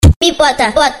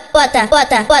bota, bota, bota,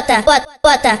 bota, bota, bota,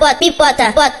 bota, bota, me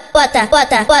bota, bota, bota,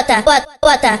 bota, bota, bota,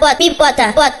 bota, bota, me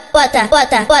bota, bota, bota,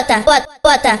 bota, bota, bota,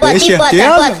 bota, bota, me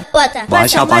bota, bota, vai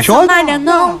se apaixonar. me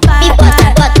bota,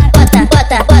 bota, bota,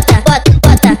 bota, bota, bota,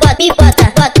 bota, bota, me bota,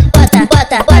 bota, bota, bota,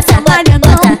 bota, bota, bota, me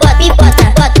bota,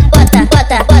 bota, bota, bota,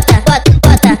 bota, bota, bota,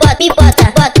 bota, me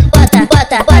bota, bota, bota, bota,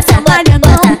 bota, bota,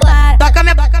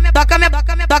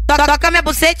 toca minha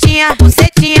bucetinha,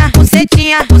 bucetinha,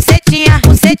 bucetinha, bucetinha,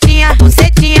 bucetinha,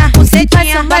 bucetinha,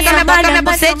 bucetinha, toca minha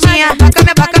bucetinha,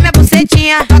 toca minha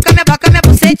bucetinha, toca minha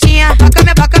bucetinha, toca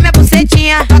minha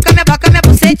bucetinha, toca minha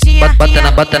bucetinha, bota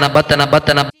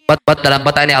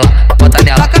nela, bota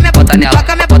nela, toca minha bota nela,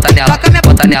 toca minha bota nela, toca minha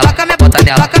bota nela, toca minha bota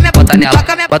nela, toca minha bota nela,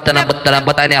 toca minha bota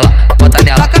nela, bota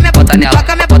nela, toca minha bota nela,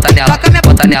 toca minha bota nela, toca minha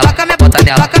bota nela, toca minha bota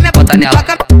nela, toca minha bota nela,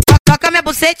 toca minha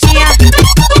bucetinha.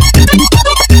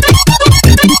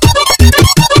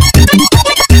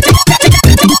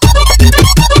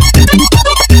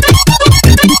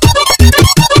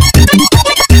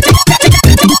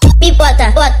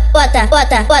 Bota,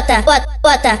 bota, bota, bota,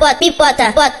 bota, bota, me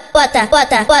bota, bota, bota,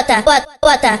 bota, bota, bota,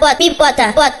 bota, bota, me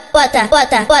bota, bota, bota,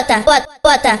 bota, bota, bota,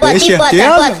 bota, bota, me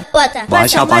bota, bota, vai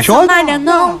se apaixonar. me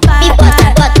bota,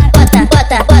 bota, bota,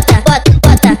 bota, bota, bota,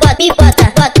 bota, bota, me bota,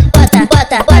 bota, bota,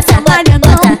 bota, bota, bota,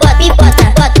 bota, me bota,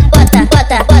 bota, bota, bota,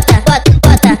 bota, bota, bota,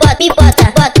 bota, me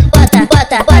bota, bota, bota,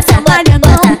 bota, bota,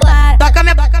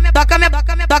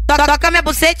 toca minha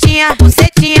bucetinha,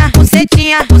 bucetinha,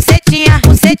 bucetinha, bucetinha,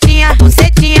 bucetinha,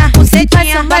 bucetinha,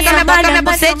 bucetinha, toca minha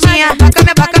bucetinha, toca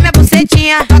minha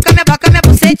bucetinha, toca minha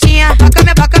bucetinha, toca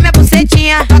minha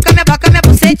bucetinha, toca minha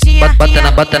bucetinha, bota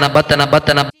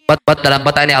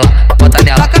nela, toca minha bota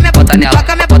nela, toca minha bota nela,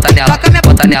 toca minha bota nela, toca minha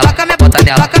bota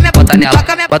nela, toca minha bota nela, toca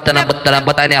minha bota nela,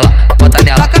 bota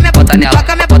nela, toca minha bota nela,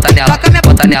 toca minha bota nela, toca minha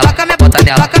bota nela, toca minha bota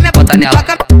nela, toca minha bota nela,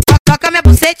 toca minha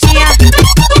bucetinha.